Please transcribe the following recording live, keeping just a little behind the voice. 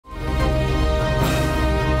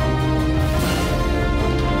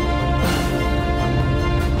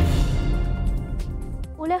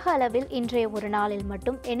அளவில் இன்றைய ஒரு நாளில்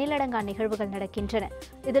மட்டும் எண்ணிலடங்கா நிகழ்வுகள் நடக்கின்றன.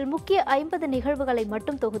 இதில் முக்கிய 50 நிகழ்வுகளை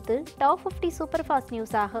மட்டும் தொகுத்து டாப் 50 சூப்பர் ஃபாஸ்ட்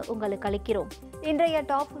நியூஸாக உங்களுக்கு அளிக்கிறோம். இன்றைய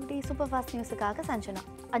டாப் 50 சூப்பர் ஃபாஸ்ட் நியூஸுக்காக சஞ்சனா,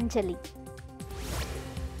 அஞ்சலி.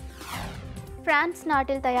 பிரான்ஸ்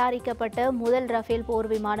நாட்டில் தயாரிக்கப்பட்ட முதல் ரஃபேல் போர்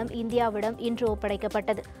விமானம் இந்தியாவிடம் இன்று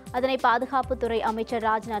ஒப்படைக்கப்பட்டது. அதனை பாதுகாப்புத்துறை அமைச்சர்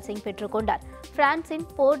ராஜ்நாத் சிங் பெற்றுக்கொண்டார். பிரான்சின்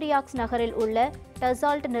போர்டியாக்ஸ் நகரில் உள்ள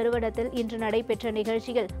டசால்ட் நிறுவனத்தில் இன்று நடைபெற்ற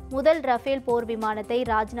நிகழ்ச்சியில் முதல் ரஃபேல் போர் விமானத்தை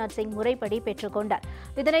ராஜ்நாத் சிங் முறைப்படி பெற்றுக்கொண்டார்.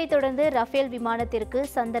 இதனைத் தொடர்ந்து ரஃபேல் விமானத்திற்கு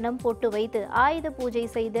சந்தனம் பொட்டு வைத்து ஆயுத பூஜை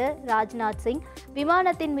செய்த ராஜ்நாத் சிங்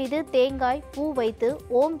விமானத்தின் மீது தேங்காய் பூ வைத்து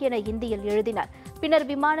ஓம் என இந்தியில் எழுதினார். பின்னர்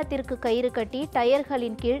விமானத்திற்கு கயிறு கட்டி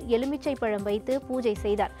டயர்களின் கீழ் எலுமிச்சை பழம் வைத்து பூஜை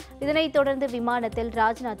செய்தார். இதனைத் தொடர்ந்து விமானத்தில்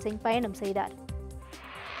ராஜ்நாத் சிங் பயணம் செய்தார்.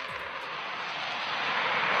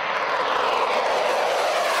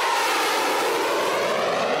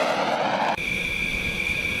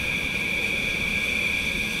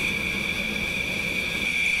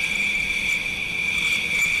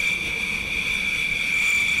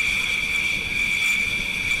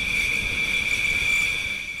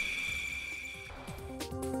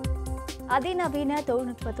 அதிநவீன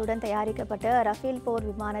தொழில்நுட்பத்துடன் தயாரிக்கப்பட்ட ரஃபேல் போர்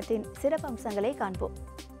விமானத்தின் சிறப்பம்சங்களை காண்போம்.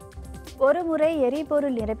 ஒரு முறை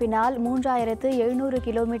எரிபொருள் நிரப்பினால் 3700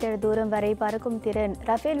 கிலோமீட்டர் தூரம் வரை பறக்கும் திறன்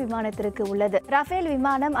ரஃபேல் விமானத்திற்கு உள்ளது. ரஃபேல்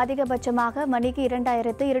விமானம் அதிகபட்சமாக மணிக்கு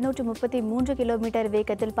 2233 கிலோமீட்டர்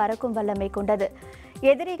வேகத்தில் பறக்கும் வல்லமை கொண்டது.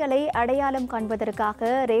 எதிரிகளை அடையாளம்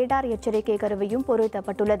காண்பதற்காக ரேடார் எச்சரிக்கை கருவியும்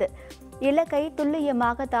பொருத்தப்பட்டுள்ளது. இலக்கை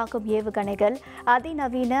துல்லியமாக தாக்கும் ஏவுகணைகள்,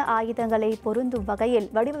 அதிநவீன ஆயுதங்களை பொருந்தும் வகையில்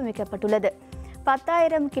வடிவமைக்கப்பட்டுள்ளது.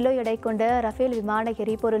 10,000 கிலோ எடை கொண்ட ரஃபேல் விமான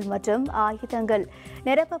எரிபொருள் மற்றும் ஆயுதங்கள்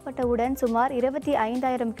நிரப்பப்பட்டவுடன் சுமார்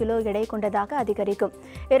 25,000 கிலோ எடை கொண்டதாக அதிகரிக்கும்.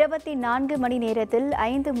 24 மணி நேரத்தில்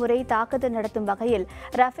 5 முறை தாக்குதல் நடத்தும் வகையில்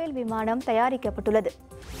ரஃபேல் விமானம் தயாரிக்கப்பட்டுள்ளது.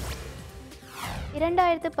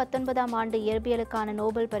 2019ஆம் ஆண்டு இயற்பியலுக்கான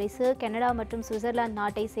நோபல் பரிசு கனடா மற்றும் சுவிட்சர்லாந்து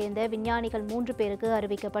நாட்டை சேர்ந்த விஞ்ஞானிகள் 3 பேருக்கு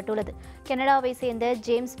அறிவிக்கப்பட்டுள்ளது. கனடாவை சேர்ந்த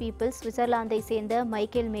ஜேம்ஸ் பீப்பிள்ஸ், சுவிட்சர்லாந்தை சேர்ந்த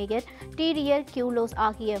மைக்கேல் மேயர், டிடியர் கியூலோஸ்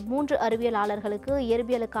ஆகிய 3 அறிவியலாளர்களுக்கு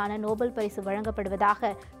இயற்பியலுக்கான நோபல் பரிசு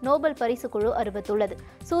வழங்கப்படுவதாக நோபல் பரிசு குழு அறிவித்துள்ளது.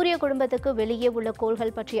 சூரிய குடும்பத்துக்கு வெளியே உள்ள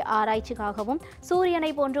கோள்கள் பற்றிய ஆராய்ச்சிக்காகவும்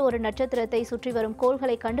சூரியனை போன்ற ஒரு நட்சத்திரத்தை சுற்றி வரும்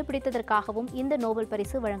கோள்களை கண்டுபிடித்ததற்காகவும் இந்த நோபல்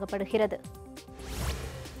பரிசு வழங்கப்படுகிறது.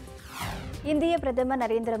 இந்திய பிரதமர்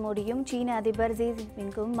நரேந்திர மோடியும் சீன அதிபர் ஜி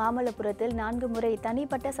ஜின்பிங்கும் மாமல்லபுரத்தில் 4 முறை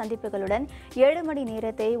தனிப்பட்ட சந்திப்புகளுடன் 7 மணி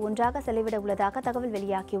நேரத்தை ஒன்றாக செலவிட உள்ளதாக தகவல்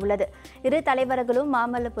வெளியாகியுள்ளது. இரு தலைவர்களும்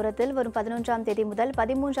மாமல்லபுரத்தில் வரும் 11ஆம் தேதி முதல்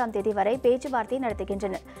 13ஆம் தேதி வரை பேச்சுவார்த்தை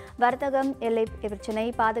நடத்துகின்றனர். வர்த்தகம், எல்லை பிரச்சினை,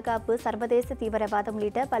 பாதுகாப்பு, சர்வதேச தீவிரவாதம்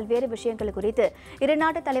உள்ளிட்ட பல்வேறு விஷயங்கள் குறித்து இரு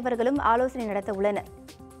நாட்டு தலைவர்களும் ஆலோசனை நடத்த உள்ளனர்.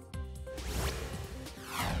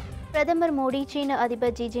 பிரதமர் மோடி, சீன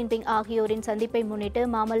அதிபர் ஜி ஜின்பிங் ஆகியோரின் சந்திப்பை முன்னிட்டு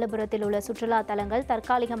மாமல்லபுரத்தில் உள்ள சுற்றுலா தலங்கள்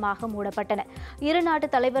தற்காலிகமாக மூடப்பட்டன. இரு நாட்டு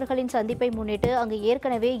தலைவர்களின் சந்திப்பை முன்னிட்டு அங்கு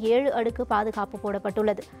ஏற்கனவே 7 அடுக்கு பாதுகாப்பு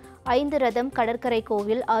போடப்பட்டுள்ளது. 5 ரதம், கடற்கரை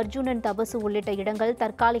கோவில், அர்ஜுனன் தபசு உள்ளிட்ட இடங்கள்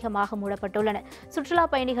தற்காலிகமாக மூடப்பட்டுள்ளன. சுற்றுலா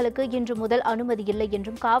பயணிகளுக்கு இன்று முதல் அனுமதி இல்லை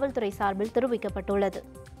என்றும் காவல்துறை சார்பில் தெரிவிக்கப்பட்டுள்ளது.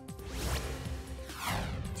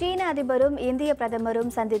 சீன அதிபரும் இந்திய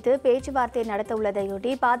பிரதமரும் சந்தித்து பேச்சுவார்த்தை நடத்த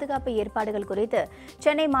உள்ளதையொட்டி பாதுகாப்பு ஏற்பாடுகள் குறித்து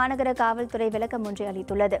சென்னை மாநகர காவல்துறை விளக்கம் ஒன்றை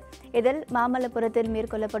அளித்துள்ளது. இதில் மாமல்லபுரத்தில்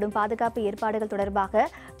மேற்கொள்ளப்படும் பாதுகாப்பு ஏற்பாடுகள் தொடர்பாக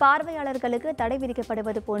பார்வையாளர்களுக்கு தடை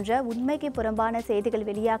விதிக்கப்படுவது போன்ற உண்மைக்கு புறம்பான செய்திகள்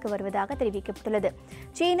வெளியாக வருவதாக தெரிவிக்கப்பட்டுள்ளது.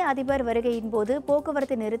 சீன அதிபர் வருகையின் போது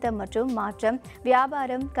போக்குவரத்து நிறுத்தம் மற்றும் மாற்றம்,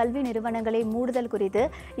 வியாபாரம், கல்வி நிறுவனங்களை மூடுதல் குறித்து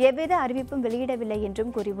எவ்வித அறிவிப்பும் வெளியிடவில்லை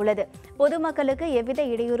என்றும் கூறியுள்ளது. பொதுமக்களுக்கு எவ்வித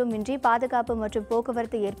இடையூறும் இன்றி பாதுகாப்பு மற்றும்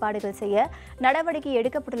போக்குவரத்து ஏற்பாடுகள் செய்ய நடவடிக்கை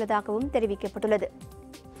எடுக்கப்பட்டுள்ளதாகவும் தெரிவிக்கப்பட்டுள்ளது.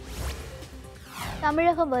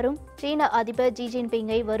 தமிழகம் வரும் சீன அதிபர் ஜி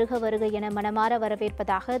ஜின்பிங்கை வருக வருக என மனமாற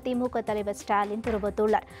வரவேற்பதாக திமுக தலைவர் ஸ்டாலின்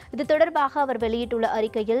தெரிவித்துள்ளார். இது தொடர்பாக அவர் வெளியிட்டுள்ள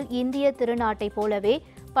அறிக்கையில், இந்திய திருநாட்டை போலவே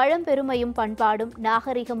பழம்பெருமையும் பண்பாடும்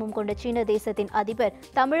நாகரிகமும் கொண்ட சீன தேசத்தின் அதிபர்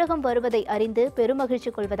தமிழகம் வருவதை அறிந்து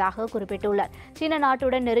பெருமகிழ்ச்சி கொள்வதாக குறிப்பிட்டுள்ளார். சீன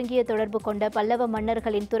நாட்டுடன் நெருங்கிய தொடர்பு கொண்ட பல்லவ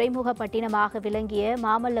மன்னர்களின் துறைமுக பட்டினமாக விளங்கிய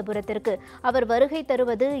மாமல்லபுரத்திற்கு அவர் வருகை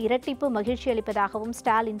தருவது இரட்டிப்பு மகிழ்ச்சி அளிப்பதாகவும்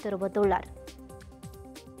ஸ்டாலின் தெரிவித்துள்ளார்.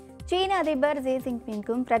 சீன அதிபர் ஜி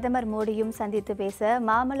ஜின்பிங்கும் பிரதமர் மோடியும் சந்தித்து பேச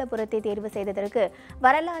மாமல்லபுரத்தை தேர்வு செய்ததற்கு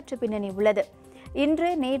வரலாற்று பின்னணி உள்ளது. இன்று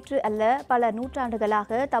நேற்று அல்ல, பல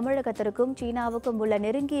நூற்றாண்டுகளாக தமிழகத்திற்கும் சீனாவுக்கும் உள்ள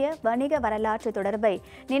நெருங்கிய வணிக வரலாற்று தொடர்பை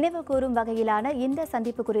நினைவு கூறும் வகையிலான இந்த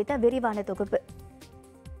சந்திப்பு குறித்த விரிவான தொகுப்பு.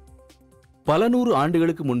 பல நூறு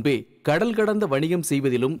ஆண்டுகளுக்கு முன்பே கடல் கடந்த வணிகம்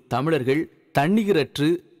செய்வதிலும் தமிழர்கள் தன்னிகரற்று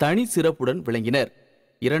தனி சிறப்புடன் விளங்கினர்.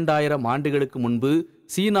 2000 ஆண்டுகளுக்கு முன்பு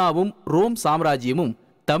சீனாவும் ரோம் சாம்ராஜ்யமும்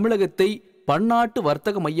தமிழகத்தை பன்னாட்டு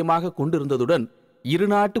வர்த்தக மையமாக கொண்டிருந்ததுடன் இரு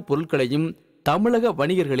நாட்டு பொருட்களையும் தமிழக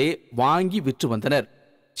வணிகர்களே வாங்கி விற்று வந்தனர்.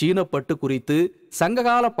 சீனப்பட்டு குறித்து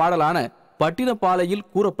சங்ககால பாடலான பட்டினப்பாலையில்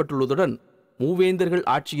கூறப்பட்டுள்ளதுடன் மூவேந்தர்கள்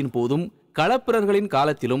ஆட்சியின் போதும் களப்பிரர்களின்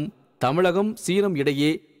காலத்திலும் தமிழகம் சீனம்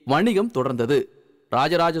இடையே வணிகம் தொடர்ந்தது.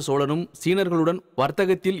 ராஜராஜ சோழனும் சீனர்களுடன்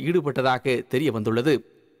வர்த்தகத்தில் ஈடுபட்டதாக தெரிய வந்துள்ளது.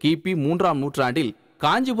 கிபி 3ஆம் நூற்றாண்டில்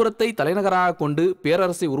காஞ்சிபுரத்தை தலைநகராக கொண்டு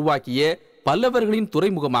பேரரசை உருவாக்கிய பல்லவர்களின்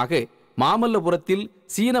துறைமுகமாக மாமல்லபுரத்தில்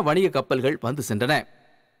சீன வணிக கப்பல்கள் வந்து சென்றன.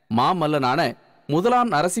 மாமல்லனான முதலாம்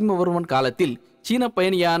நரசிம்மவர்மன் காலத்தில் சீன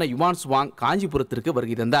பயணியான யுவான் சுவாங் காஞ்சிபுரத்திற்கு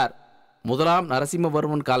வருகை தந்தார். முதலாம்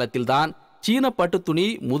நரசிம்மவர்மன் காலத்தில்தான் சீன பட்டு துணி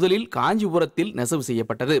முதலில் காஞ்சிபுரத்தில் நெசவு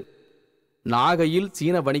செய்யப்பட்டது. நாகையில்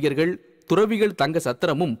சீன வணிகர்கள் துறவிகள் தங்க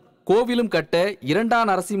சத்திரமும் கோவிலும் கட்ட 2ஆம்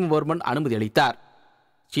நரசிம்மவர்மன் அனுமதி அளித்தார்.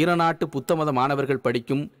 சீன நாட்டு புத்தமத மாணவர்கள்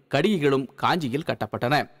படிக்கும் கடிகைகளும் காஞ்சியில்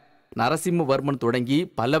கட்டப்பட்டன. நரசிம்மவர்மன் தொடங்கி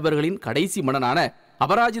பல்லவர்களின் கடைசி மன்னனான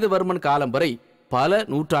அபராஜிதவர்மன் காலம் வரை பல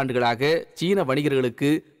நூற்றாண்டுகளாக சீன வணிகர்களுக்கு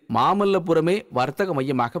மாமல்லபுரமே வர்த்தக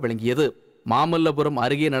மையமாக விளங்கியது. மாமல்லபுரம்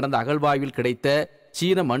அருகே நடந்த அகழ்வாய்வில் கிடைத்த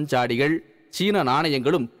சீன மண்சாடிகள், சீன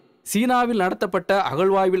நாணயங்களும் சீனாவில் நடத்தப்பட்ட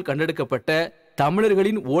அகழ்வாய்வில் கண்டெடுக்கப்பட்ட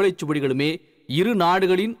தமிழர்களின் ஓலைச்சுவடிகளுமே இரு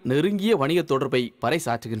நாடுகளின் நெருங்கிய வணிக தொடர்பை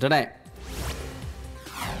பறைசாற்றுகின்றன.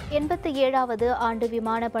 87வது ஆண்டு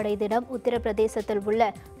விமானப்படை தினம் உத்தரப்பிரதேசத்தில் உள்ள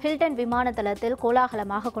ஹில்டன் விமான தளத்தில்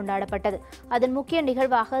கோலாகலமாக கொண்டாடப்பட்டது. அதன் முக்கிய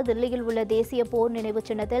நிகழ்வாக தில்லியில் உள்ள தேசிய போர் நினைவு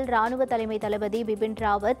சின்னத்தில் ராணுவ தலைமை தளபதி பிபின்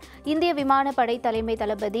ராவத், இந்திய விமானப்படை தலைமை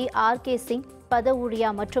தளபதி RK சிங் பதவுரியா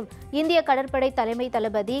மற்றும் இந்திய கடற்படை தலைமை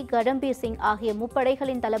தளபதி கடம்பீர் சிங் ஆகிய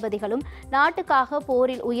முப்படைகளின் தளபதிகளும் நாட்டுக்காக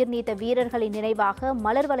போரில் உயிர் நீத்த வீரர்களின் நினைவாக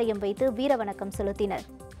மலர் வளையம் வைத்து வீரவணக்கம் செலுத்தினர்.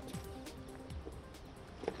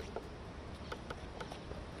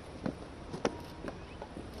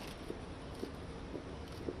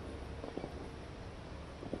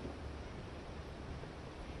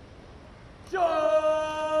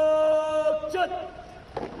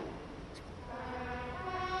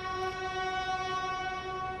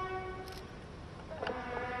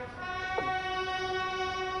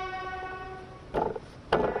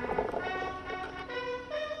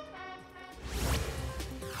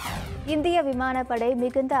 இந்திய விமானப்படை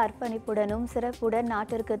மிகுந்த அர்ப்பணிப்புடனும் சிறப்புடன்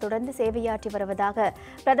நாட்டிற்கு தொடர்ந்து சேவையாற்றி வருவதாக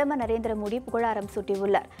பிரதமர் நரேந்திர மோடி புகழாரம்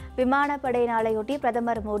சூட்டியுள்ளார். விமானப்படை நாளையொட்டி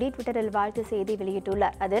பிரதமர் மோடி ட்விட்டரில் வாழ்த்து செய்தி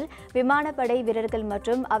வெளியிட்டுள்ளார். அதில் விமானப்படை வீரர்கள்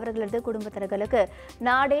மற்றும் அவர்களது குடும்பத்தினர்களுக்கு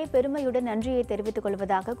நாடே பெருமையுடன் நன்றியை தெரிவித்துக்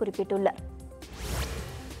கொள்வதாக குறிப்பிட்டுள்ளார்.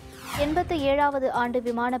 87வது ஆண்டு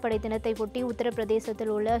விமானப்படை தினத்தை ஒட்டி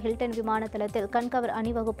உத்தரப்பிரதேசத்தில் உள்ள ஹில்டன் விமான தளத்தில் கண்கவர்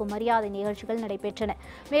அணிவகுப்பு மரியாதை நிகழ்ச்சிகள் நடைபெற்றன.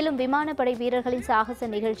 மேலும் விமானப்படை வீரர்களின் சாகச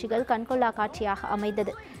நிகழ்ச்சிகள் கண்கொள்ளா காட்சியாக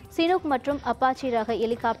அமைந்தது. சினூக் மற்றும் அப்பாச்சி ரக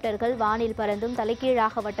ஹெலிகாப்டர்கள் வானில் பறந்தும்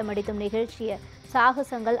தலைகீழாக வட்டமடித்தும் நிகழ்ச்சிய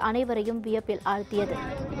சாகசங்கள் அனைவரையும் வியப்பில் ஆழ்த்தியது.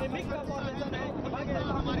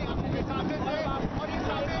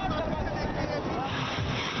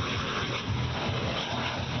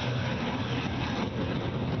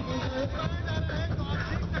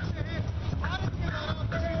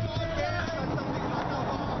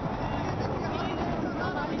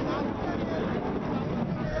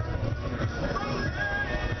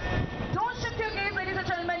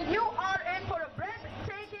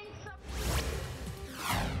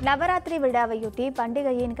 நவராத்திரி விழாவையொட்டி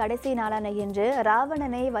பண்டிகையின் கடைசி நாளான இன்று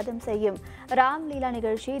ராவணனை வதம் செய்யும் ராம்லீலா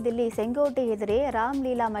நிகழ்ச்சி தில்லி செங்கோட்டை எதிரே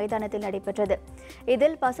ராம்லீலா மைதானத்தில் நடைபெற்றது.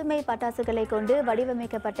 இதில் பசுமை பட்டாசுகளை கொண்டு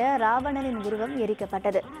வடிவமைக்கப்பட்ட ராவணனின் உருவம்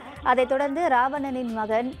எரிக்கப்பட்டது. அதைத் தொடர்ந்து ராவணனின்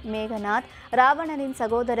மகன் மேகநாத், ராவணனின்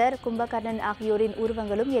சகோதரர் கும்பகர்ணன் ஆகியோரின்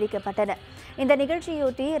உருவங்களும் எரிக்கப்பட்டன. இந்த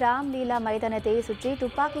நிகழ்ச்சியொட்டி ராம்லீலா மைதானத்தை சுற்றி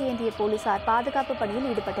துப்பாக்கி ஏந்திய போலீசார் பாதுகாப்பு பணியில்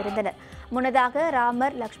ஈடுபட்டிருந்தனர். முன்னதாக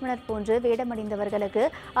ராமர், லக்ஷ்மணர் போன்று வேடமணிந்தவர்களுக்கு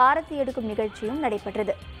ஆரத்தி எடுக்கும் நிகழ்ச்சியும்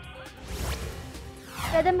நடைபெற்றது.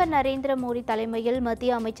 பிரதமர் நரேந்திர மோடி தலைமையில்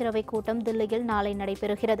மத்திய அமைச்சரவைக் கூட்டம் தில்லியில் நாளை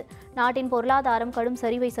நடைபெறுகிறது. நாட்டின் பொருளாதாரம் கடும்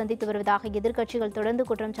சரிவை சந்தித்து வருவதாக எதிர்க்கட்சிகள் தொடர்ந்து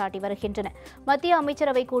குற்றம் சாட்டி வருகின்றன. மத்திய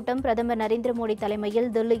அமைச்சரவைக் கூட்டம் பிரதமர் நரேந்திர மோடி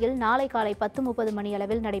தலைமையில் தில்லியில் நாளை காலை 10:30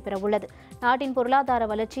 மணியளவில் நடைபெறவுள்ளது. நாட்டின் பொருளாதார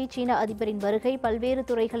வளர்ச்சி, சீன அதிபரின் வருகை, பல்வேறு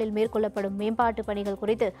துறைகளில் மேற்கொள்ளப்படும் மேம்பாட்டு பணிகள்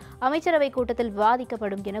குறித்து அமைச்சரவைக் கூட்டத்தில்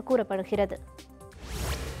விவாதிக்கப்படும் என கூறப்படுகிறது.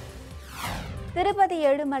 திருப்பதி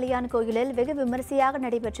ஏழுமலையான் கோயிலில் வெகு விமரிசையாக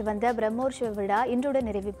நடைபெற்று வந்த பிரம்மோற்சவ விழா இன்றுடன்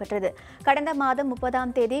நிறைவு பெற்றது. கடந்த மாதம்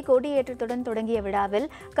 30ஆம் தேதி கொடியேற்றத்துடன் தொடங்கிய விழாவில்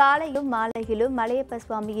காலையும் மாலையிலும் மலையப்ப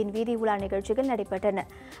சுவாமியின் வீதி உலா நிகழ்ச்சிகள் நடைபெற்றன.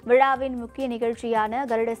 விழாவின் முக்கிய நிகழ்ச்சியான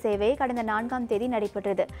கருட சேவை கடந்த 4ஆம் தேதி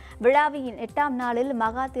நடைபெற்றது. விழாவின் 8ஆம் நாளில்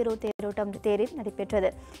மகா தேரோட்டம் தேரில்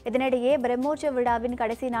நடைபெற்றது. இதனிடையே பிரம்மோற்சவ விழாவின்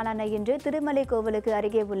கடைசி நாளான இன்று திருமலை கோவிலுக்கு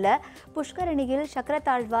அருகே உள்ள புஷ்கரணியில்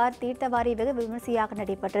சக்கரத்தாழ்வார் தீர்த்தவாரி வெகு விமரிசையாக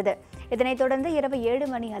நடைபெற்றது. இதனைத் தொடர்ந்து இரவு 7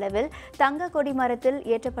 மணி அளவில் தங்க கொடி மரத்தில்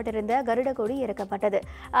ஏற்றப்பட்டிருந்த கருட கொடி இறக்கப்பட்டது.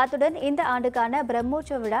 அத்துடன் இந்த ஆண்டுக்கான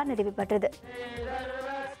பிரம்மோற்சவ விழா நிறைவு பெற்றது.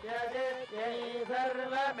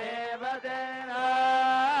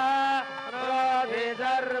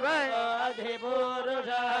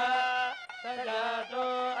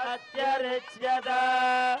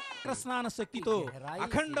 స్నాన శక్తితో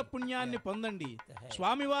అఖండ పుణ్యాన్ని పొందండి.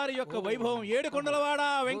 స్వామివారి యొక్క వైభవం ఏడుకొండలవాడ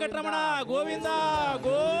వెంకటరమణ గోవింద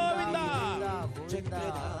గోవింద.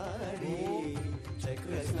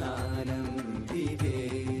 చక్రస్నానం విదే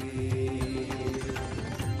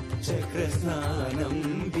చక్రస్నానం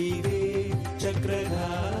విదే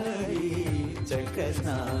చక్రధారి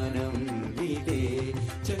చక్రస్నానం విదే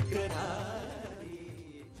చక్రధారి.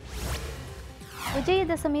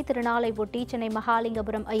 விஜயதசமி திருநாளை ஒட்டி சென்னை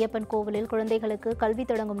மகாலிங்கபுரம் ஐயப்பன் கோவிலில் குழந்தைகளுக்கு கல்வி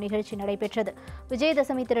தொடங்கும் நிகழ்ச்சி நடைபெற்றது.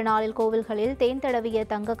 விஜயதசமி திருநாளில் கோவில்களில் தேன் தடவிய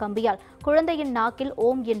தங்க கம்பியால் குழந்தையின் நாக்கில்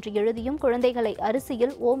ஓம் என்று எழுதியும் குழந்தைகளை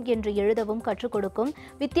அரிசியில் ஓம் என்று எழுதவும் கற்றுக் கொடுக்கும்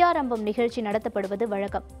வித்யாரம்பம் நிகழ்ச்சி நடத்தப்படுவது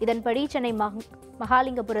வழக்கம். இதன்படி சென்னை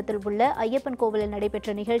மகாலிங்கபுரத்தில் உள்ள ஐயப்பன் கோவிலில்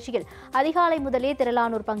நடைபெற்ற நிகழ்ச்சியில் அதிகாலை முதலே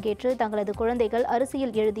திரளானோர் பங்கேற்று தங்களது குழந்தைகள்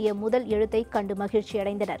அரிசியில் எழுதிய முதல் எழுத்தை கண்டு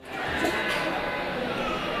மகிழ்ச்சியடைந்தனர்.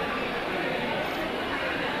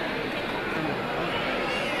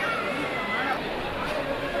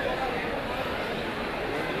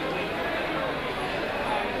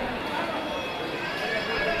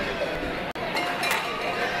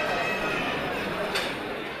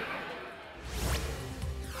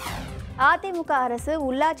 அதிமுக அரசு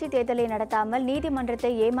உள்ளாட்சி தேர்தலை நடத்தாமல்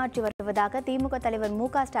நீதிமன்றத்தை ஏமாற்றி வருவதாக திமுக தலைவர்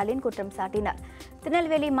மு.க.ஸ்டாலின் குற்றம் சாட்டினார்.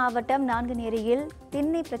 திருநெல்வேலி மாவட்டம் நான்குநேரியில்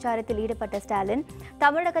திண்ணை பிரச்சாரத்தில் ஈடுபட்ட ஸ்டாலின்,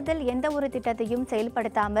 தமிழகத்தில் எந்த ஒரு திட்டத்தையும்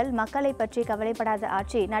செயல்படுத்தாமல் மக்களை பற்றி கவலைப்படாத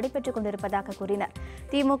ஆட்சி நடைபெற்றுக் கொண்டிருப்பதாக கூறினார்.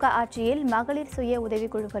 திமுக ஆட்சியில் மகளிர் சுய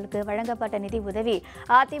உதவிக்குழுக்களுக்கு வழங்கப்பட்ட நிதி உதவி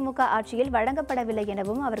அதிமுக ஆட்சியில் வழங்கப்படவில்லை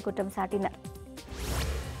எனவும் அவர் குற்றம் சாட்டினார்.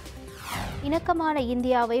 இணக்கமான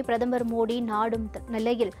இந்தியாவை பிரதமர் மோடி நாடும்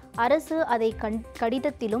நிலையில் அரசு அதை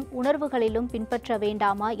கடிதத்திலும் உணர்வுகளிலும் பின்பற்ற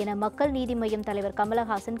வேண்டாமா என மக்கள் நீதி மய்யம் தலைவர்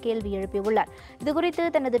கமலஹாசன் கேள்வி எழுப்பியுள்ளார். இதுகுறித்து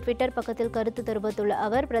தனது ட்விட்டர் பக்கத்தில் கருத்து தெரிவித்துள்ள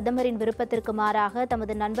அவர், பிரதமரின் விருப்பத்திற்கு மாறாக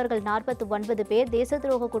தமது நண்பர்கள் 49 பேர் தேச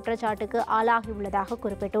துரோக குற்றச்சாட்டுக்கு ஆளாகியுள்ளதாக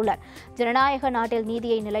குறிப்பிட்டுள்ளார். ஜனநாயக நாட்டில்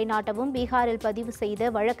நீதியை நிலைநாட்டவும் பீகாரில் பதிவு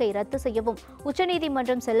செய்த வழக்கை ரத்து செய்யவும்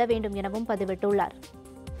உச்சநீதிமன்றம் செல்ல வேண்டும் எனவும் பதிவிட்டுள்ளார்.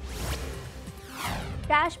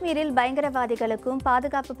 காஷ்மீரில் பயங்கரவாதிகளுக்கும்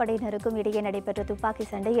பாதுகாப்பு படையினருக்கும் இடையே நடைபெற்ற துப்பாக்கி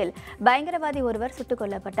சண்டையில் பயங்கரவாதி ஒருவர் சுட்டுக்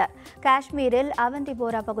கொல்லப்பட்டார். காஷ்மீரில்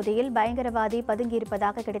அவந்திபோரா பகுதியில் பயங்கரவாதி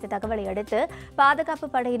பதுங்கியிருப்பதாக கிடைத்த தகவலை அடுத்து பாதுகாப்பு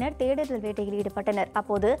படையினர் தேடுதல் வேட்டையில் ஈடுபட்டனர்.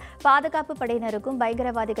 அப்போது பாதுகாப்பு படையினருக்கும்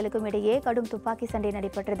பயங்கரவாதிகளுக்கும் இடையே கடும் துப்பாக்கி சண்டை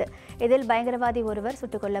நடைபெற்றது. இதில் பயங்கரவாதி ஒருவர்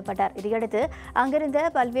சுட்டுக் கொல்லப்பட்டார். இதையடுத்து அங்கிருந்த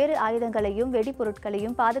பல்வேறு ஆயுதங்களையும்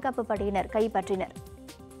வெடிப்பொருட்களையும் பாதுகாப்பு படையினர் கைப்பற்றினர்.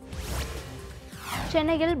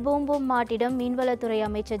 சென்னையில் பூம் பூம் மாட்டிடம் மீன்வளத்துறை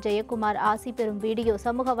அமைச்சர் ஜெயக்குமார் ஆசி பெறும் வீடியோ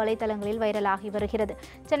சமூக வலைதளங்களில் வைரலாகி வருகிறது.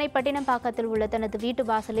 சென்னை பட்டினப்பாக்கத்தில் உள்ள தனது வீட்டு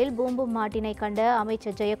வாசலில் பூம் பூம் மாட்டினை கண்ட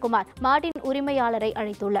அமைச்சர் ஜெயக்குமார் மாட்டின் உரிமையாளரை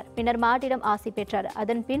அழைத்துள்ளார். பின்னர் மாட்டிடம் ஆசி பெற்றார்.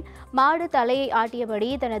 அதன்பின் மாடு தலையை ஆட்டியபடி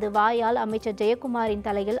தனது வாயால் அமைச்சர் ஜெயக்குமாரின்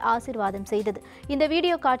தலையில் ஆசீர்வாதம் செய்தது. இந்த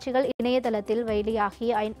வீடியோ காட்சிகள் இணையதளத்தில் வெளியாகி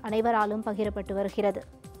அனைவராலும் பகிரப்பட்டு வருகிறது.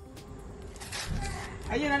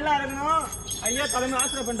 ஐயா நல்லா இருக்கணும், ஐயா தலைமை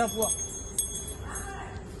ஆசிரியர் பண்ணா போ.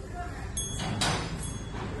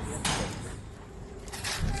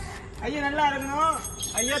 ஐயா நல்லா இருக்கணும்,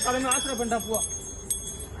 ஐயா தலைமை ஆசிரியர் பண்ணா போ.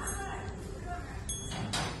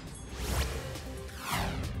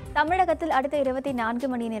 தமிழகத்தில் அடுத்த 24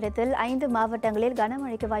 மணி நேரத்தில் 5 மாவட்டங்களில்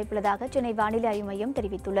கனமழைக்கு வாய்ப்புள்ளதாக சென்னை வானிலை ஆய்வு மையம்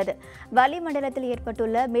தெரிவித்துள்ளது. வளிமண்டலத்தில்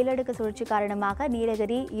ஏற்பட்டுள்ள மேலடுக்கு சுழற்சி காரணமாக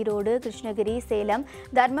நீலகிரி, ஈரோடு, கிருஷ்ணகிரி, சேலம்,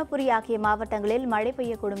 தர்மபுரி ஆகிய மாவட்டங்களில் மழை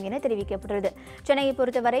பெய்யக்கூடும் என தெரிவிக்கப்பட்டுள்ளது. சென்னையை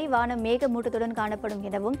பொறுத்தவரை வானம் மேகமூட்டத்துடன் காணப்படும்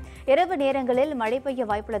எனவும் இரவு நேரங்களில் மழை பெய்ய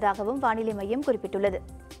வாய்ப்புள்ளதாகவும் வானிலை மையம் குறிப்பிட்டுள்ளது.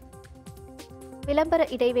 விளம்பர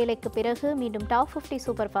இடைவேளைக்கு பிறகு மீண்டும் டாப் 50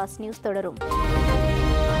 சூப்பர் ஃபாஸ்ட் நியூஸ் தொடரும்.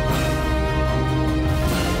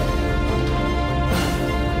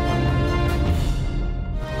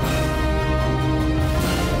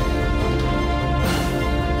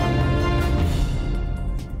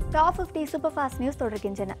 டாப் 50 சூப்பர் ஃபாஸ்ட் நியூஸ்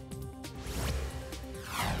தொடர்கின்றன.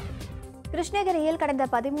 கிருஷ்ணகிரியில் கடந்த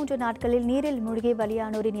 13 நாட்களில் நீரில் மூழ்கி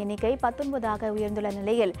பலியானோரின் எண்ணிக்கை 19ஆக உயர்ந்துள்ள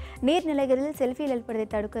நிலையில் நீர்நிலைகளில் செல்ஃபி எடுப்பதை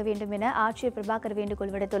தடுக்க வேண்டும் என ஆட்சியர் பிரபாகர்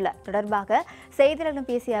வேண்டுகோள் விடுத்துள்ளார். தொடர்பாக செய்தியாளர்களிடம்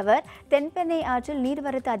பேசிய அவர், தென்பெண்ணை ஆற்றில்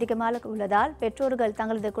நீர்வரத்து அதிகமாக உள்ளதால் பெற்றோர்கள்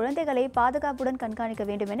தங்களது குழந்தைகளை பாதுகாப்புடன் கண்காணிக்க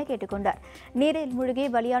வேண்டும் என கேட்டுக்கொண்டார். நீரில் மூழ்கி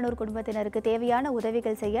பலியானோர் குடும்பத்தினருக்கு தேவையான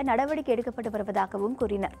உதவிகள் செய்ய நடவடிக்கை எடுக்கப்பட்டு வருவதாகவும்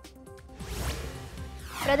கூறினார்.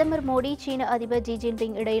 பிரதமர் மோடி சீன அதிபர் ஜி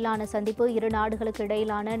ஜின்பிங் இடையிலான சந்திப்பு இரு நாடுகளுக்கு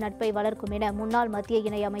இடையிலான நட்பை வளர்க்கும் என முன்னாள் மத்திய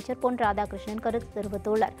இணையமைச்சர் பொன் ராதாகிருஷ்ணன் கருத்து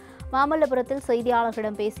தெரிவித்துள்ளார். மாமல்லபுரத்தில்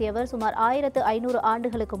செய்தியாளர்களிடம் பேசிய அவர், சுமார் 1500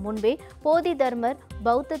 ஆண்டுகளுக்கு முன்பே போதி தர்மர்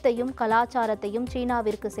பௌத்தத்தையும் கலாச்சாரத்தையும்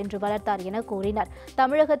சீனாவிற்கு சென்று வளர்த்தார் என கூறினார்.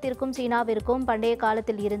 தமிழகத்திற்கும் சீனாவிற்கும் பண்டைய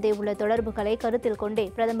காலத்தில் இருந்தே உள்ள தொடர்புகளை கருத்தில் கொண்டே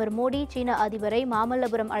பிரதமர் மோடி சீன அதிபரை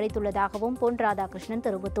மாமல்லபுரம் அழைத்துள்ளதாகவும் பொன் ராதாகிருஷ்ணன்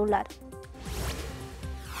தெரிவித்துள்ளார்.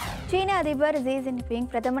 சீன அதிபர் ஜி ஜின்பிங்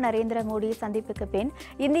பிரதமர் நரேந்திர மோடி சந்திப்புக்கு பின்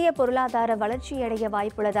இந்திய பொருளாதார வளர்ச்சியடைய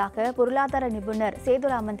வாய்ப்புள்ளதாக பொருளாதார நிபுணர்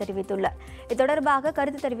சேதுராமன் தெரிவித்துள்ளார். இது தொடர்பாக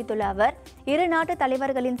கருத்து தெரிவித்துள்ள அவர், இரு நாட்டு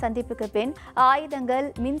தலைவர்களின் சந்திப்புக்கு பின் ஆயுதங்கள்,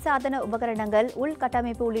 மின்சாதன உபகரணங்கள்,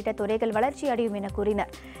 உள்கட்டமைப்பு உள்ளிட்ட துறைகள் வளர்ச்சியடையும் என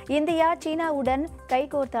கூறினார். இந்தியா சீனாவுடன்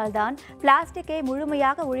கைகோர்த்தால்தான் பிளாஸ்டிக்கை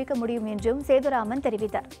முழுமையாக ஒழிக்க முடியும் என்றும் சேதுராமன்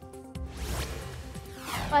தெரிவித்தார்.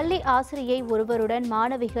 பள்ளி ஆசிரியை ஒருவருடன்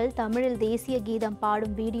மாணவிகள் தமிழில் தேசிய கீதம்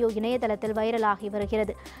பாடும் வீடியோ இணையதளத்தில் வைரலாகி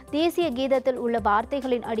வருகிறது. தேசிய கீதத்தில் உள்ள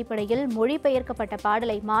வார்த்தைகளின் அடிப்படையில் மொழிபெயர்க்கப்பட்ட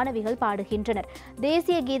பாடலை மாணவிகள் பாடுகின்றனர்.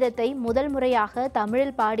 தேசிய கீதத்தை முதல் முறையாக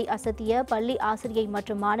தமிழில் பாடி அசத்திய பள்ளி ஆசிரியை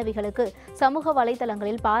மற்றும் மாணவிகளுக்கு சமூக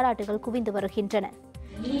வலைதளங்களில் பாராட்டுகள் குவிந்து வருகின்றன.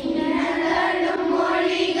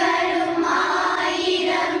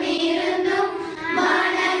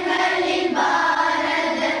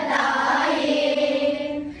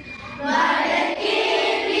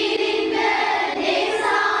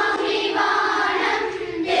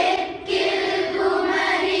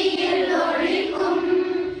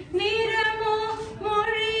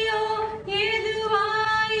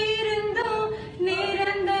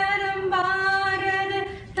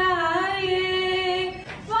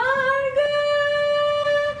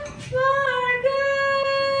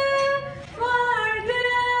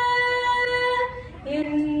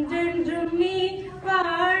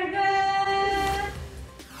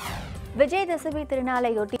 விஜயதசமி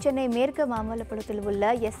திருநாளையொட்டி சென்னை மேற்கு மாமல்லபுரத்தில்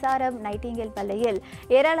உள்ள SRM நைட்டிங்கேல் பள்ளியில்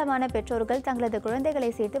ஏராளமான பெற்றோர்கள் தங்களது குழந்தைகளை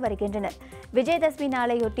சேர்த்து வருகின்றனர். விஜயதசமி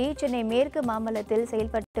நாளையொட்டி சென்னை மேற்கு மாமல்லத்தில்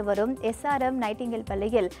செயல்பட்டு வரும் SRM நைட்டிங்கேல்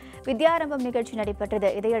பள்ளியில் வித்யாரம்பம் நிகழ்ச்சி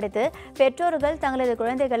நடைபெற்றது. இதையடுத்து பெற்றோர்கள் தங்களது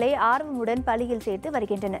குழந்தைகளை ஆர்வமுடன் பள்ளியில் சேர்த்து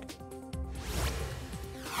வருகின்றனர்.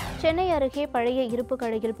 சென்னை அருகே பழைய இருப்பு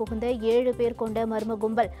கடையில் புகுந்த 7 பேர் கொண்ட மர்ம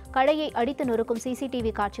கும்பல் கடையை அடித்து நொறுக்கும்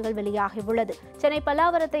சிசிடிவி காட்சிகள் வெளியாகியுள்ளது. சென்னை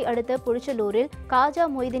பல்லாவரத்தை அடுத்த புளிச்சலூரில் காஜா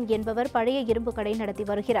மொய்தீன் என்பவர் பழைய இரும்பு கடை நடத்தி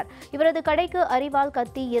வருகிறார். இவரது கடைக்கு அரிவாள்,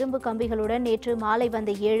 கத்தி, இரும்பு கம்பிகளுடன் நேற்று மாலை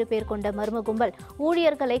வந்த 7 பேர் கொண்ட மர்ம கும்பல்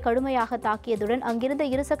ஊழியர்களை கடுமையாக தாக்கியதுடன் அங்கிருந்த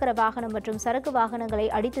இருசக்கர வாகனம் மற்றும் சரக்கு வாகனங்களை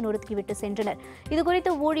அடித்து நொறுக்கிவிட்டு சென்றனர்.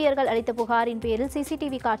 இதுகுறித்து ஊழியர்கள் அளித்த புகாரின் பேரில்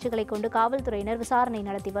சிசிடிவி காட்சிகளை கொண்டு காவல்துறையினர் விசாரணை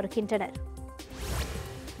நடத்தி வருகின்றனர்.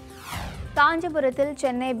 காஞ்சிபுரத்தில்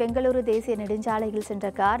சென்னை பெங்களூரு தேசிய நெடுஞ்சாலையில் சென்ற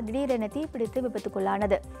கார் திடீரென தீப்பிடித்து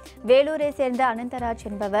விபத்துக்குள்ளானது. வேலூரை சேர்ந்த அனந்தராஜ்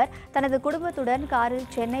என்பவர் தனது குடும்பத்துடன் காரில்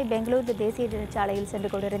சென்னை பெங்களூரு தேசிய நெடுஞ்சாலையில் சென்று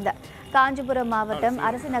கொண்டிருந்தார். காஞ்சிபுரம் மாவட்டம்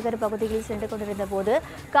அரசு நகர் பகுதியில் சென்று கொண்டிருந்த போது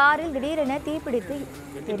காரில் திடீரென தீப்பிடித்து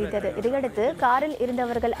எரிந்தது. இதையடுத்து காரில்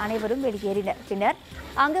இருந்தவர்கள் அனைவரும் வெளியேறினர். பின்னர்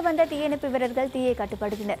அங்கு வந்த தீயணைப்பு வீரர்கள் தீயை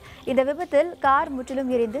கட்டுப்படுத்தினர். இந்த விபத்தில் கார்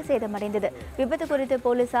முற்றிலும் எரிந்து சேதமடைந்தது. விபத்து குறித்து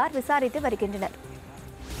போலீசார் விசாரித்து வருகின்றனர்.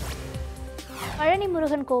 பழனி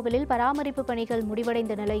முருகன் கோவிலில் பராமரிப்பு பணிகள்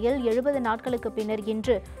முடிவடைந்த நிலையில் 70 நாட்களுக்கு பின்னர்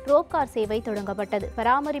இன்று ரோப்கார் சேவை தொடங்கப்பட்டது.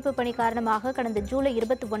 பராமரிப்பு பணி காரணமாக கடந்த ஜூலை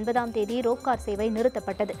 29ஆம் தேதி ரோப்கார் சேவை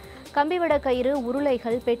நிறுத்தப்பட்டது. கம்பிவட கயிறு,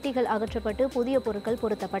 உருளைகள், பெட்டிகள் அகற்றப்பட்டு புதிய பொருட்கள்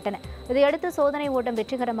பொருத்தப்பட்டன. இதையடுத்து சோதனை ஓட்டம்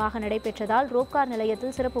வெற்றிகரமாக நடைபெற்றதால் ரோப்கார்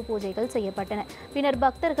நிலையத்தில் சிறப்பு பூஜைகள் செய்யப்பட்டன. பின்னர்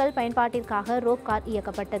பக்தர்கள் பயன்பாட்டிற்காக ரோப்கார்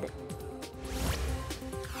இயக்கப்பட்டது.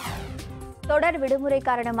 தொடர் விடுமுறை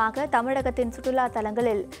காரணமாக தமிழகத்தின் சுற்றுலா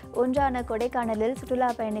தலங்களில் ஒன்றான கொடைக்கானலில் சுற்றுலா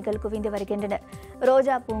பயணிகள் குவிந்து வருகின்றனர்.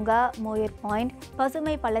 ரோஜா பூங்கா, மோயர் பாயிண்ட்,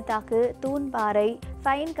 பசுமை பள்ளத்தாக்கு, தூண்பாறை,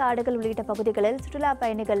 ஃபைன் காடுகள் உள்ளிட்ட பகுதிகளில் சுற்றுலா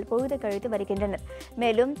பயணிகள் பொழுது கழித்து வருகின்றனர்.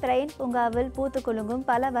 மேலும் பிரைன் பூங்காவில் பூத்து குலுங்கும்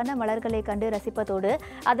பல வண்ண மலர்களை கண்டு ரசிப்பதோடு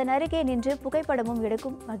அதன் அருகே நின்று புகைப்படமும்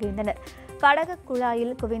எடுக்கும் மகிழ்ந்தனர். படகு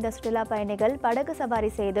குழாயில் குவிந்த சுற்றுலா பயணிகள் படகு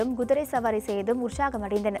சவாரி செய்தும் குதிரை சவாரி செய்தும்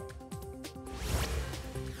உற்சாகமடைந்தனர்.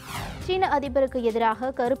 சீன அதிபருக்கு எதிராக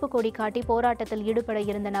கருப்பு கொடி காட்டி போராட்டத்தில் ஈடுபட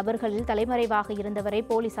இருந்த நபர்களில் தலைமறைவாக இருந்தவரை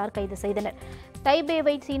போலீசார் கைது செய்தனர்.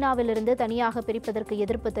 தைபேவை சீனாவிலிருந்து தனியாக பிரிப்பதற்கு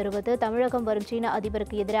எதிர்ப்பு தெரிவித்து தமிழகம் வரும் சீன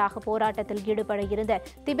அதிபருக்கு எதிராக போராட்டத்தில் ஈடுபட இருந்த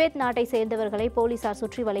திபெத் நாட்டை சேர்ந்தவர்களை போலீசார்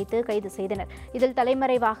சுற்றி வளைத்து கைது செய்தனர். இதில்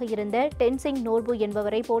தலைமறைவாக இருந்த டென்சிங் நோர்பு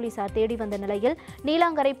என்பவரை போலீசார் தேடி வந்த நிலையில்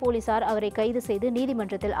நீலாங்கரை போலீசார் அவரை கைது செய்து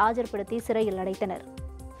நீதிமன்றத்தில் ஆஜர்படுத்தி சிறையில் அடைத்தனர்.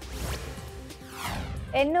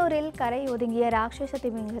 எண்ணூரில் கரை ஒதுங்கிய ராட்சச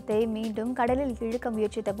திமிங்கலத்தை மீண்டும் கடலில் இழுக்க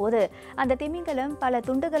முயற்சித்த போது அந்த திமிங்கலம் பல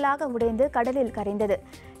துண்டுகளாக உடைந்து கடலில் கரைந்தது.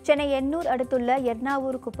 சென்னை எண்ணூர் அடுத்துள்ள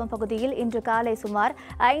எர்ணாவூர் குப்பம் பகுதியில் இன்று காலை சுமார்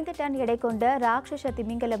 5 டன் எடை கொண்ட ராட்சச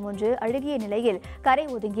திமிங்கலம் ஒன்று அழுகிய நிலையில் கரை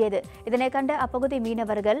ஒதுங்கியது. இதனை கண்ட அப்பகுதி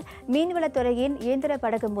மீனவர்கள் மீன்வளத்துறையின் இயந்திர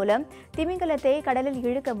படகு மூலம் திமிங்கலத்தை கடலில்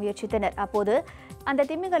இழுக்க முயற்சித்தனர். அப்போது அந்த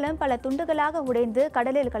திமிங்கலம் பல துண்டுகளாக உடைந்து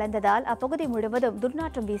கடலில் கலந்ததால் அப்பகுதி முழுவதும்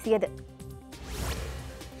துர்நாற்றம் வீசியது.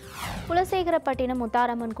 குலசேகரப்பட்டினம்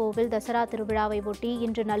முத்தாரம்மன் கோவில் தசரா திருவிழாவை ஒட்டி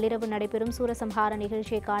இன்று நள்ளிரவு நடைபெறும் சூரசம்ஹார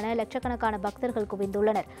நிகழ்ச்சியை காண லட்சக்கணக்கான பக்தர்கள்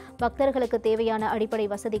குவிந்துள்ளனர். பக்தர்களுக்கு தேவையான அடிப்படை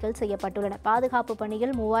வசதிகள் செய்யப்பட்டுள்ளன. பாதுகாப்பு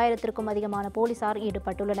பணியில் 3000க்கும் அதிகமான போலீசார்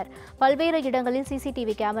ஈடுபட்டுள்ளனர். பல்வேறு இடங்களில்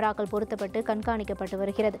சிசிடிவி கேமராக்கள் பொருத்தப்பட்டு கண்காணிக்கப்பட்டு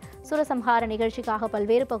வருகிறது. சூரசம்ஹார நிகழ்ச்சிக்காக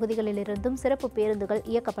பல்வேறு பகுதிகளிலிருந்தும் சிறப்பு பேருந்துகள்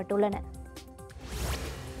இயக்கப்பட்டுள்ளன.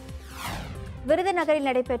 விருதுநகரில்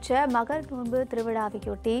நடைபெற்ற மகர் நோன்பு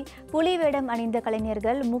திருவிழாவையொட்டி புலி வேடம் அணிந்த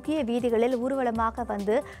கலைஞர்கள் முக்கிய வீதிகளில் ஊர்வலமாக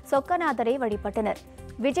வந்து சொக்கநாதரை வழிபட்டனர்.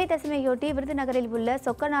 விஜயதசமியொட்டி விருதுநகரில் உள்ள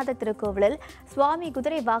சொக்கநாதர் திருக்கோவிலில் சுவாமி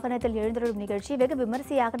குதிரை வாகனத்தில் எழுந்தருளும் நிகழ்ச்சி வெகு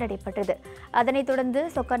விமரிசையாக நடைபெற்றது. அதனைத் தொடர்ந்து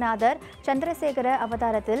சொக்கநாதர் சந்திரசேகர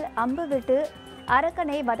அவதாரத்தில் அம்பு விட்டு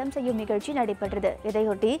அரக்கனை வதம் செய்யும் நிகழ்ச்சி நடைபெற்றது.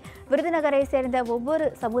 இதையொட்டி விருதுநகரை சேர்ந்த ஒவ்வொரு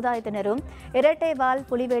சமுதாயத்தினரும் இரட்டை வால்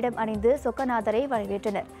புலிவேடம் அணிந்து சொக்கநாதரை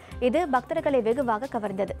வரவேற்றனர். இது பக்தர்களை வெகுவாக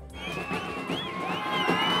கவர்ந்தது.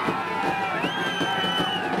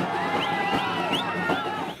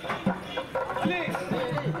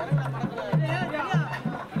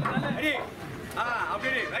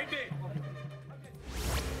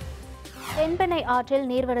 தென்பெண்ணை ஆற்றில்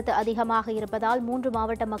நீர்வரத்து அதிகமாக இருப்பதால் 3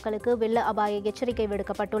 மாவட்ட மக்களுக்கு வெள்ள அபாய எச்சரிக்கை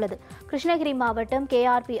விடுக்கப்பட்டுள்ளது. கிருஷ்ணகிரி மாவட்டம்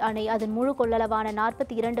கேஆர்பி அணை அதன் முழு கொள்ளளவான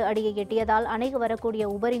 42 அடியை எட்டியதால் அணைக்கு வரக்கூடிய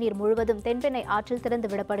உபரி நீர் முழுவதும் தென்பெண்ணை ஆற்றில் திறந்து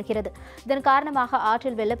விடப்படுகிறது. இதன் காரணமாக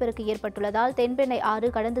ஆற்றில் வெள்ளப்பெருக்கு ஏற்பட்டுள்ளதால் தென்பெண்ணை ஆறு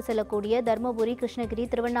கடந்து செல்லக்கூடிய தருமபுரி, கிருஷ்ணகிரி,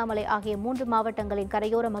 திருவண்ணாமலை ஆகிய 3 மாவட்டங்களின்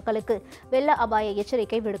கரையோர மக்களுக்கு வெள்ள அபாய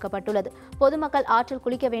எச்சரிக்கை விடுக்கப்பட்டுள்ளது. பொதுமக்கள் ஆற்றில்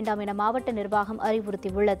குளிக்க வேண்டாம் என மாவட்ட நிர்வாகம்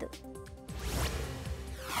அறிவுறுத்தியுள்ளது.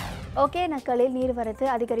 ஒகேனக்கலில் நீர்வரத்து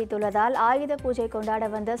அதிகரித்துள்ளதால் ஆயுத பூஜை கொண்டாட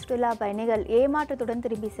வந்த சுற்றுலா பயணிகள் ஏமாற்றத்துடன்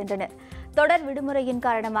திரும்பி சென்றனர். தொடர் விடுமுறையின்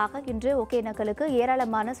காரணமாக இன்று ஒகேனக்கலுக்கு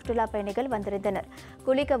ஏராளமான சுற்றுலா பயணிகள் வந்திருந்தனர்.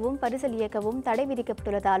 குளிக்கவும் பரிசல் இயக்கவும் தடை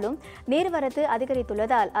விதிக்கப்பட்டுள்ளதாலும் நீர்வரத்து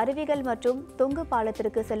அதிகரித்துள்ளதால் அருவிகள் மற்றும் தொங்கு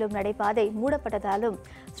பாலத்திற்கு செல்லும் நடைபாதை மூடப்பட்டதாலும்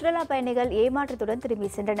சுற்றுலா பயணிகள் ஏமாற்றத்துடன் திரும்பி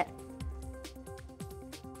சென்றனர்.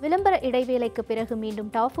 விளம்பர இடைவேளைக்கு பிறகு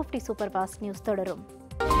மீண்டும் டாப் 50 சூப்பர் ஃபாஸ்ட் நியூஸ் தொடரும்.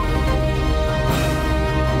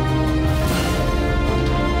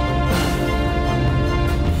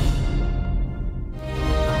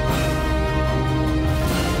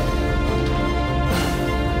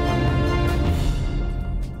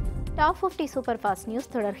 டாப் 50 சூப்பர் ஃபாஸ்ட் நியூஸ்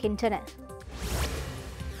தொடர்கின்றன.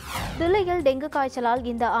 தில்லியில் டெங்கு காய்ச்சலால்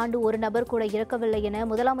இந்த ஆண்டு ஒரு நபர் கூட இறக்கவில்லை என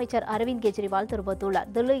முதலமைச்சர் அரவிந்த் கெஜ்ரிவால் தெரிவித்துள்ளார்.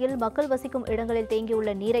 தில்லியில் மக்கள் வசிக்கும் இடங்களில்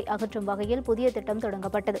தேங்கியுள்ள நீரை அகற்றும் வகையில் புதிய திட்டம்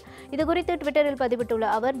தொடங்கப்பட்டது. இதுகுறித்து ட்விட்டரில் பதிவிட்டுள்ள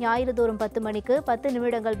அவர், ஞாயிறு தோறும் 10 மணிக்கு 10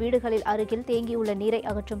 நிமிடங்கள் வீடுகளில் அருகில் தேங்கியுள்ள நீரை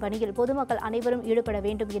அகற்றும் பணியில் பொதுமக்கள் அனைவரும் ஈடுபட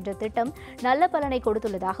வேண்டும் என்ற திட்டம் நல்ல பலனை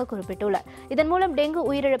கொடுத்துள்ளதாக குறிப்பிட்டுள்ளார். இதன் மூலம் டெங்கு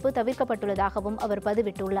உயிரிழப்பு தவிர்க்கப்பட்டுள்ளதாகவும் அவர்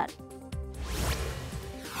பதிவிட்டுள்ளார்.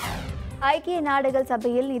 ஐக்கிய நாடுகள்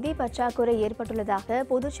சபையில் நிதி பற்றாக்குறை ஏற்பட்டுள்ளதாக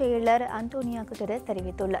பொதுச் செயலர் அன்டோனியோ குட்டரஸ்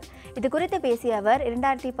தெரிவித்துள்ளார். இதுகுறித்து பேசிய அவர்,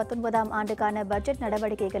 2019ஆம் ஆண்டுக்கான பட்ஜெட்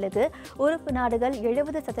நடவடிக்கைகளுக்கு உறுப்பு நாடுகள்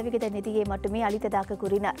 70% நிதியை மட்டுமே அளித்ததாக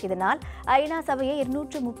கூறினார். இதனால் ஐநா சபையை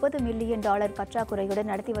 $230 மில்லியன் பற்றாக்குறையுடன்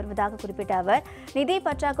நடத்தி வருவதாக குறிப்பிட்ட அவர், நிதி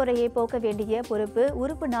பற்றாக்குறையை போக்க வேண்டிய பொறுப்பு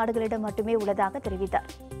உறுப்பு நாடுகளிடம் மட்டுமே உள்ளதாக தெரிவித்தார்.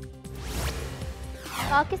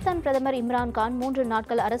 பாகிஸ்தான் பிரதமர் இம்ரான்கான் 3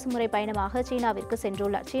 நாட்கள் அரசுமுறை பயணமாக சீனாவிற்கு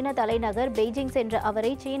சென்றுள்ளார். சீன தலைநகர் பெய்ஜிங் சென்ற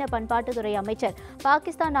அவரை சீன பண்பாட்டுத்துறை அமைச்சர்,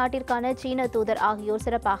 பாகிஸ்தான் நாட்டிற்கான சீன தூதர் ஆகியோர்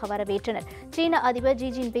சிறப்பாக வரவேற்றனர். சீன அதிபர் ஜி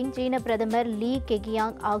ஜின்பிங், சீன பிரதமர் லீ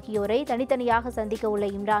கெகியாங் ஆகியோரை தனித்தனியாக சந்திக்க உள்ள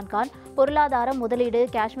இம்ரான்கான் பொருளாதாரம், முதலீடு,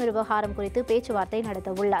 காஷ்மீர் விவகாரம் குறித்து பேச்சுவார்த்தை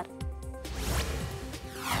நடத்தவுள்ளார்.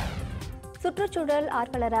 சுற்றுச்சூழல்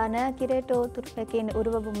ஆர்வலரான கிரேட்டோ துர்பெக்கின்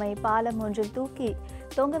உருவபொம்மை பாலம் ஒன்றில் தூக்கி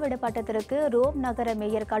தொங்கவிடப்பட்டதற்கு ரோம் நகர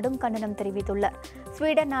மேயர் கடும் கண்டனம் தெரிவித்துள்ளார்.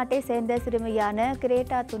 ஸ்வீடன் நாட்டை சேர்ந்த சிறுமியான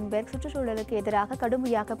கிரேட்டா துன்பெர்க் சுற்றுச்சூழலுக்கு எதிராக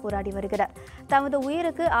கடுமையாக போராடி வருகிறார். தமது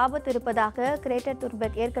உயிருக்கு ஆபத்து இருப்பதாக கிரேட்டா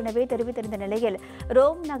துன்பெர்க் ஏற்கனவே தெரிவித்திருந்த நிலையில்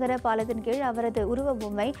ரோம் நகர பாலத்தின் கீழ் அவரது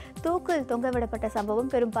உருவபொம்மை தூக்கில் தொங்கவிடப்பட்ட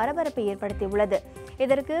சம்பவம் பெரும் பரபரப்பை ஏற்படுத்தியுள்ளது.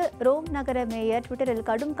 இதற்கு ரோம் நகர மேயர் ட்விட்டரில்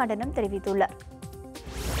கடும் கண்டனம் தெரிவித்துள்ளார்.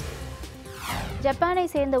 ஜப்பானை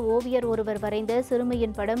சேர்ந்த ஓவியர் ஒருவர் வரைந்த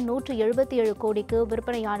சிறுமியின் படம் 177 கோடிக்கு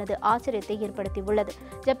விற்பனையானது ஆச்சரியத்தை ஏற்படுத்தியுள்ளது.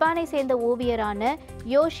 ஜப்பானை சேர்ந்த ஓவியரான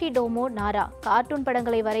யோஷிடோமோ நாரா கார்ட்டூன்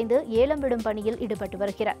படங்களை வரைந்து ஏலம் விடும் பணியில் ஈடுபட்டு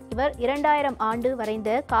வருகிறார். இவர் 2000 ஆண்டு வரைந்த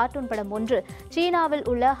கார்ட்டூன் படம் ஒன்று சீனாவில்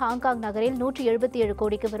உள்ள ஹாங்காங் நகரில் 177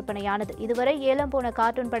 கோடிக்கு விற்பனையானது. இதுவரை ஏலம் போன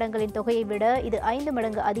கார்ட்டூன் படங்களின் தொகையை விட இது 5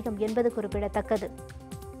 மடங்கு அதிகம் என்பது குறிப்பிடத்தக்கது.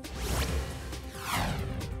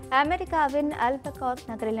 அமெரிக்காவின் ஆல்பகாட்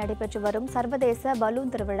நகரில் நடைபெற்று வரும் சர்வதேச பலூன்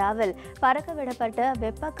திருவிழாவில் பறக்கவிடப்பட்ட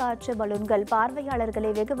வெப்ப காற்று பலூன்கள் பார்வையாளர்களை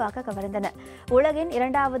வெகுவாக கவர்ந்தன. உலகின்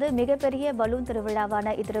 2வது மிகப்பெரிய பலூன்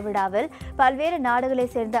திருவிழாவான இத்திருவிழாவில் பல்வேறு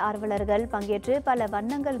நாடுகளைச் சேர்ந்த ஆர்வலர்கள் பங்கேற்று பல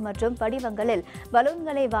வண்ணங்கள் மற்றும் வடிவங்களில்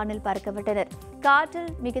பலூன்களை வானில் பறக்கவிட்டனர்.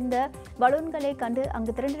 காற்றில் மிகுந்த பலூன்களை கண்டு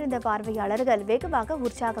அங்கு திரண்டிருந்த பார்வையாளர்கள் வெகுவாக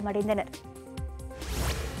உற்சாகமடைந்தனர்.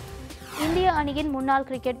 இந்திய அணியின் முன்னாள்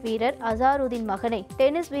கிரிக்கெட் வீரர் அசாருதீன் மகனை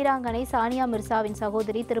டென்னிஸ் வீராங்கனை சானியா மிர்சாவின்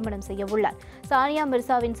சகோதரி திருமணம் செய்ய உள்ளார். சானியா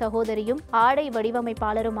மிர்சாவின் சகோதரியும் ஆடை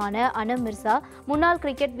வடிவமைப்பாளருமான அனம் மிர்சா முன்னாள்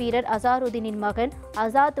கிரிக்கெட் வீரர் அசாருதீனின் மகன்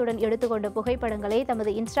அசாத்துடன் எடுத்துக்கொண்ட புகைப்படங்களை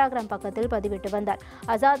தமது இன்ஸ்டாகிராம் பக்கத்தில் பதிவிட்டு வந்தார்.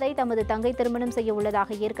 அசாதை தமது தங்கை திருமணம் செய்ய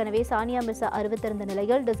உள்ளதாக ஏற்கனவே சானியா மிர்சா அறிவித்திருந்த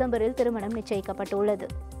நிலையில் டிசம்பரில் திருமணம் நிச்சயிக்கப்பட்டுள்ளது.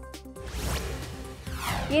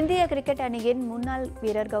 இந்திய கிரிக்கெட் அணியின் முன்னாள்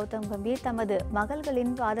வீரர் கௌதம் கம்பீர் தமது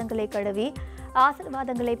மகள்களின் பாதங்களை கழுவி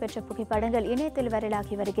ஆசீர்வாதங்களை பெற்ற புகைப்படங்கள் இணையத்தில்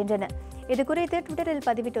வைரலாகி வருகின்றன. இதுகுறித்து ட்விட்டரில்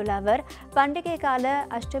பதிவிட்டுள்ள அவர், பண்டிகை கால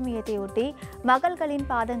அஷ்டமியத்தையொட்டி மகள்களின்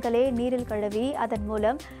பாதங்களை நீரில் கழுவி அதன்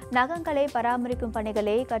மூலம் நகங்களை பராமரிக்கும்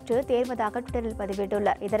பணிகளை கற்று தேர்வதாக ட்விட்டரில்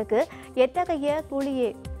பதிவிட்டுள்ளார். இதற்கு எத்தகைய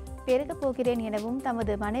கூலியை பெருகப் போகிறேன் எனவும்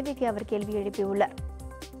தமது மனைவிக்கு அவர் கேள்வி எழுப்பியுள்ளார்.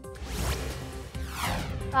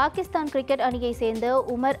 பாகிஸ்தான் கிரிக்கெட் அணியை சேர்ந்த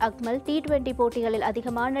உமர் அக்மல் T20 போட்டிகளில்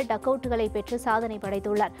அதிகமான டக் அவுட்டுகளை பெற்று சாதனை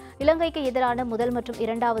படைத்துள்ளார். இலங்கைக்கு எதிரான முதல் மற்றும்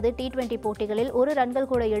 2வது T20 போட்டிகளில் ஒரு ரன்கள்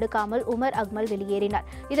கூட எடுக்காமல் உமர் அக்மல் வெளியேறினார்.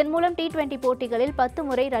 இதன் மூலம் T20 போட்டிகளில் 10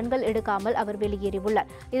 முறை ரன்கள் எடுக்காமல் அவர்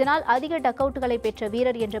வெளியேறியுள்ளார். இதனால் அதிக டக் அவுட்டுகளை பெற்ற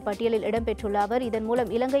வீரர் என்ற பட்டியலில் இடம்பெற்றுள்ள அவர் இதன்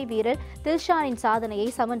மூலம் இலங்கை வீரர் தில்ஷானின் சாதனையை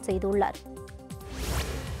சமன் செய்துள்ளார்.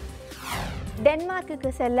 டென்மார்க்குக்கு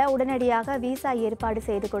செல்ல உடனடியாக விசா ஏற்பாடு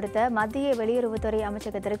செய்து கொடுத்த மத்திய வெளியுறவுத்துறை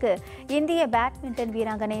அமைச்சகத்திற்கு இந்திய பேட்மிண்டன்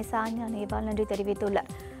வீராங்கனை சாய்னா நேவால் நன்றி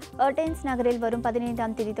தெரிவித்துள்ளார். ஏர்டென்ஸ் நகரில் வரும்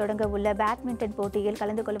 15ஆம் தேதி தொடங்க உள்ள பேட்மிண்டன் போட்டியில்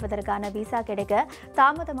கலந்து கொள்வதற்கான விசா கிடைக்க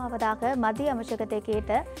தாமதமாவதாக மத்திய அமைச்சகத்தை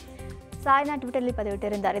கேட்ட சாய்னா ட்விட்டரில்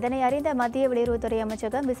பதிவிட்டிருந்தார். இதனை அறிந்த மத்திய வெளியுறவுத்துறை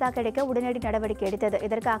அமைச்சகம் விசா கிடைக்க உடனடி நடவடிக்கை எடுத்தது.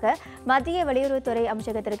 இதற்காக மத்திய வெளியுறவுத்துறை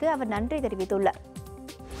அமைச்சகத்திற்கு அவர் நன்றி தெரிவித்துள்ளார்.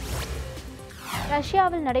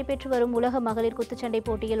 ரஷ்யாவில் நடைபெற்று வரும் உலக மகளிர் குத்துச்சண்டை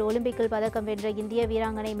போட்டியில் ஒலிம்பிக்கில் பதக்கம் வென்ற இந்திய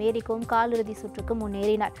வீராங்கனை மேரி கோம் காலிறுதி சுற்றுக்கு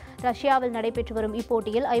முன்னேறினார். ரஷ்யாவில் நடைபெற்று வரும்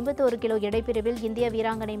இப்போட்டியில் 51 கிலோ எடைப்பிரிவில் இந்திய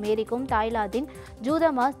வீராங்கனை மேரி கோம் தாய்லாந்தின்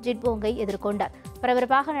ஜூதமாஸ் ஜிட்போங்கை எதிர்கொண்டார்.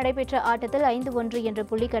 பரபரப்பாக நடைபெற்ற ஆட்டத்தில் 5-1 என்ற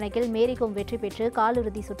புள்ளிக்கணக்கில் மேரி கோம் வெற்றி பெற்று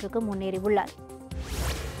காலிறுதி சுற்றுக்கு முன்னேறியுள்ளார்.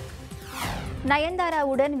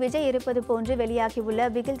 நயன்தாராவுடன் விஜய் இருப்பது போன்று வெளியாகியுள்ள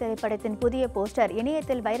பிகில் திரைப்படத்தின் புதிய போஸ்டர்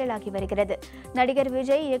இணையத்தில் வைரலாகி வருகிறது. நடிகர்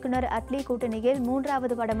விஜய் இயக்குனர் அட்லி கூட்டணியில்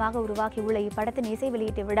 3வது படமாக உருவாகியுள்ள இப்படத்தின் இசை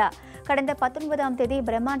வெளியீட்டு விழா கடந்த 19ஆம் தேதி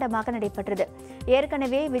பிரம்மாண்டமாக நடைபெற்றது.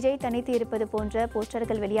 ஏற்கனவே விஜய் தனித்து இருப்பது போன்ற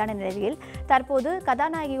போஸ்டர்கள் வெளியான நிலையில் தற்போது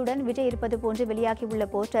கதாநாயகியுடன் விஜய் இருப்பது போன்று வெளியாகியுள்ள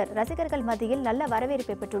போஸ்டர் ரசிகர்கள் மத்தியில் நல்ல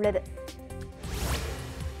வரவேற்பை பெற்றுள்ளது.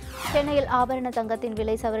 சென்னையில் ஆபரண தங்கத்தின்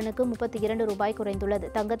விலை சவரனுக்கு 32 ரூபாய் குறைந்துள்ளது.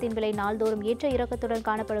 தங்கத்தின் விலை நாள்தோறும் ஏற்ற இறக்கத்துடன்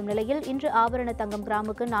காணப்படும் நிலையில் இன்று ஆபரண தங்கம்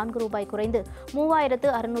கிராமுக்கு 4 ரூபாய் குறைந்து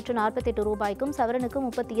 3648 ரூபாய்க்கும், சவரனுக்கு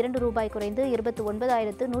 32 ரூபாய் குறைந்து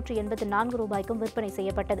 29,184 ரூபாய்க்கும் விற்பனை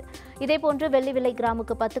செய்யப்பட்டது. இதேபோன்று வெள்ளி விலை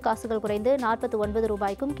கிராமுக்கு 10 காசுகள் குறைந்து 49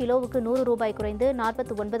 ரூபாய்க்கும், கிலோவுக்கு 100 ரூபாய் குறைந்து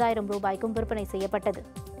 49,000 ரூபாய்க்கும் விற்பனை செய்யப்பட்டது.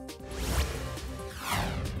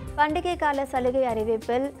 பண்டிகை கால சலுகை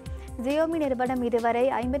அறிவிப்பில் ஜியோமி நிறுவனம் இதுவரை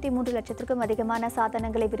 53 லட்சத்திற்கும் அதிகமான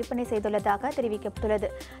சாதனங்களை விற்பனை செய்துள்ளதாக தெரிவிக்கப்பட்டுள்ளது.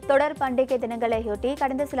 தொடர் பண்டிகை தினங்களையொட்டி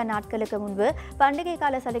கடந்த சில நாட்களுக்கு முன்பு பண்டிகை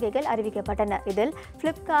கால சலுகைகள் அறிவிக்கப்பட்டன. இதில்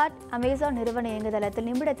பிளிப்கார்ட், அமேசான் நிறுவன இயங்குதளத்தில்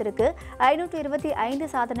நிமிடத்திற்கு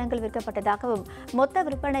 525 சாதனங்கள் விற்கப்பட்டதாகவும் மொத்த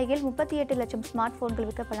விற்பனையில் 38 லட்சம் ஸ்மார்ட் போன்கள்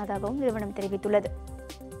விற்கப்பட்டதாகவும் நிறுவனம் தெரிவித்துள்ளது.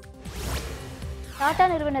 டாடா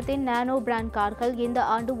நிறுவனத்தின் நானோ பிராண்ட் கார்கள் இந்த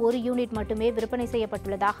ஆண்டு 1 யூனிட் மட்டுமே விற்பனை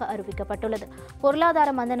செய்யப்பட்டுள்ளதாக அறிவிக்கப்பட்டுள்ளது.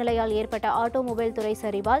 பொருளாதார மந்த நிலையால் ஏற்பட்ட ஆட்டோமொபைல் துறை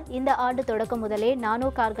சரிவால் இந்த ஆண்டு தொடக்கம் முதலே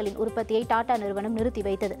நானோ கார்களின் உற்பத்தியை டாடா நிறுவனம் நிறுத்தி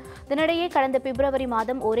வைத்தது. இதனிடையே கடந்த பிப்ரவரி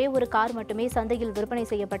மாதம் ஒரே ஒரு கார் மட்டுமே சந்தையில் விற்பனை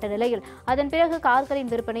செய்யப்பட்ட நிலையில் அதன் பிறகு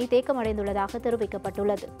கார்களின் விற்பனை தேக்கமடைந்துள்ளதாக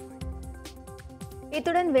தெரிவிக்கப்பட்டுள்ளது.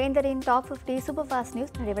 இத்துடன் வேந்தரின் டாப் 50 சூப்பர் ஃபாஸ்ட்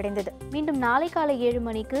நியூஸ் நிறைவடைந்தது. மீண்டும் நாளை காலை 7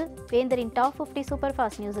 மணிக்கு வேந்தரின் டாப் 50 சூப்பர்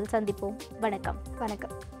ஃபாஸ்ட் நியூஸில் சந்திப்போம். வணக்கம்.